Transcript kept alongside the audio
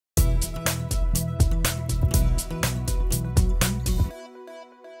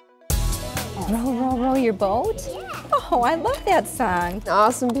Row, row, row your boat? Oh, I love that song. An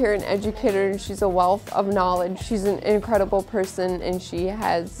awesome parent educator, and she's a wealth of knowledge. She's an incredible person, and she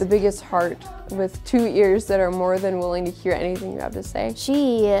has the biggest heart with 2 ears that are more than willing to hear anything you have to say.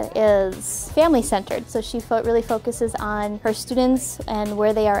 She is family-centered, so she really focuses on her students and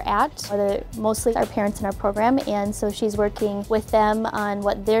where they are at. They're mostly our parents in our program, and so she's working with them on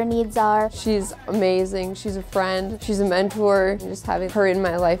what their needs are. She's amazing. She's a friend. She's a mentor. Just having her in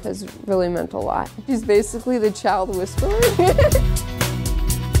my life has really meant a lot. She's basically the child whisperer.